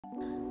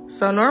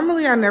So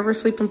normally I never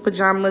sleep in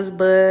pajamas,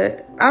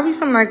 but I be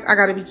feeling like I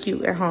gotta be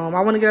cute at home.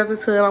 I want to get out the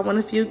tub. I want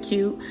to feel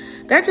cute.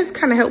 That just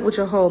kind of help with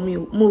your whole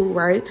mood,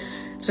 right?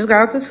 Just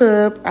got out the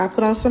tub. I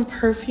put on some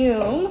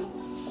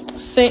perfume.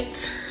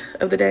 Scent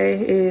of the day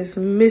is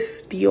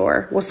Miss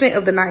Dior. Well, scent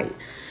of the night.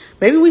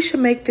 Maybe we should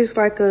make this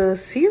like a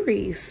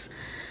series.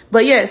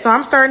 But yeah, so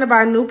I'm starting to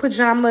buy new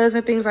pajamas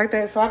and things like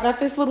that. So I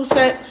got this little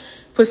set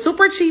for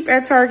super cheap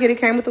at Target. It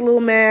came with the little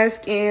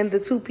mask and the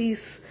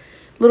two-piece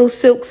little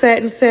silk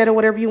satin set or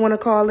whatever you want to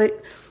call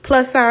it.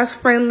 Plus size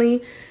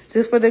friendly.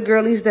 Just for the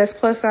girlies that's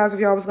plus size. If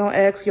y'all was going to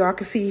ask, y'all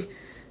can see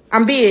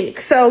I'm big.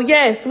 So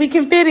yes, we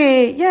can fit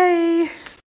it. Yay.